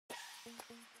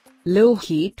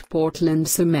Low-heat Portland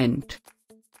cement.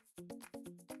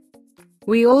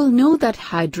 We all know that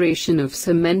hydration of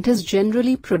cement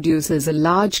generally produces a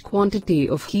large quantity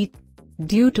of heat,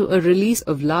 due to a release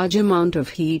of large amount of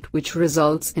heat which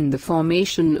results in the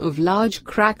formation of large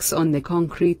cracks on the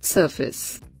concrete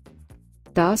surface.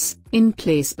 Thus, in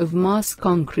place of mass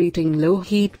concreting,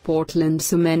 low-heat Portland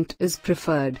cement is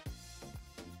preferred.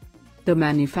 The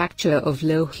manufacture of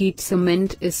low-heat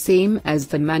cement is same as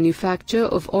the manufacture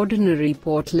of ordinary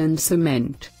Portland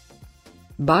cement.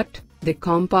 But, the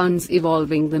compounds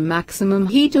evolving the maximum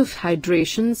heat of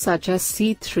hydration such as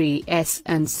C3S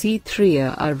and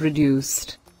C3A are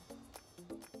reduced,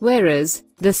 whereas,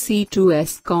 the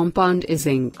C2S compound is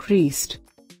increased.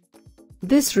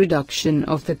 This reduction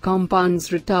of the compounds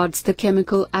retards the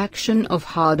chemical action of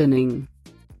hardening,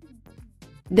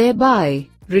 thereby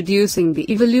reducing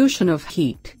the evolution of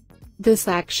heat. This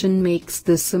action makes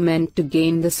the cement to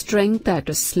gain the strength at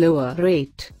a slower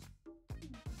rate.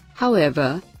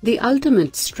 However, the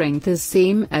ultimate strength is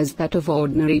same as that of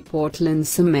ordinary Portland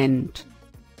cement.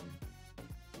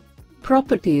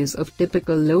 Properties of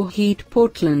typical low-heat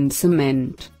Portland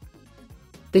cement.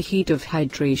 The heat of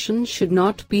hydration should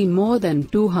not be more than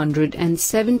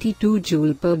 272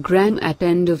 Joule per gram at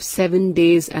end of 7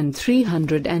 days and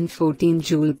 314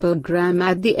 Joule per gram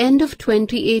at the end of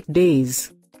 28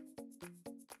 days.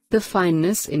 The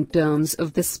fineness in terms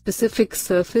of the specific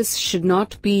surface should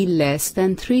not be less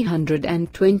than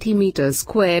 320 meters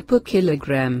square per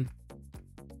kilogram.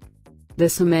 The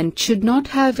cement should not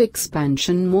have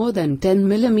expansion more than 10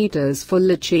 mm for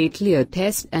Le Chatelier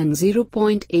test and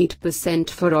 0.8%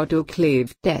 for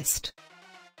Autoclave test.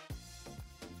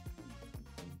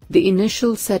 The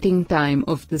initial setting time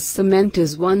of this cement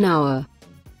is 1 hour.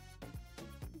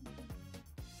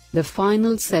 The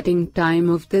final setting time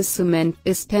of this cement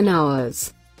is 10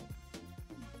 hours.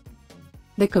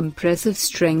 The compressive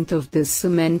strength of this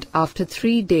cement after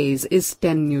 3 days is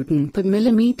 10 Newton per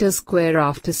millimeter square,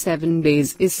 after 7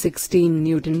 days is 16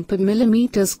 Newton per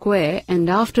millimeter square, and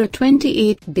after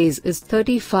 28 days is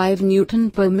 35 Newton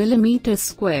per millimeter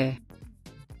square.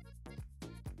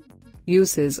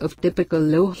 Uses of typical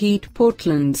low-heat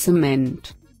Portland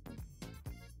cement.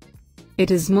 It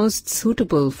is most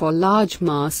suitable for large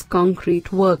mass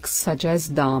concrete works such as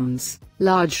dams,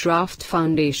 large raft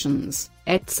foundations,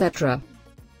 etc.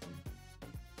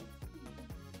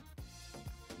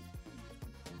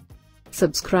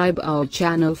 Subscribe our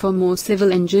channel for more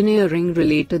civil engineering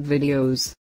related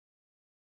videos.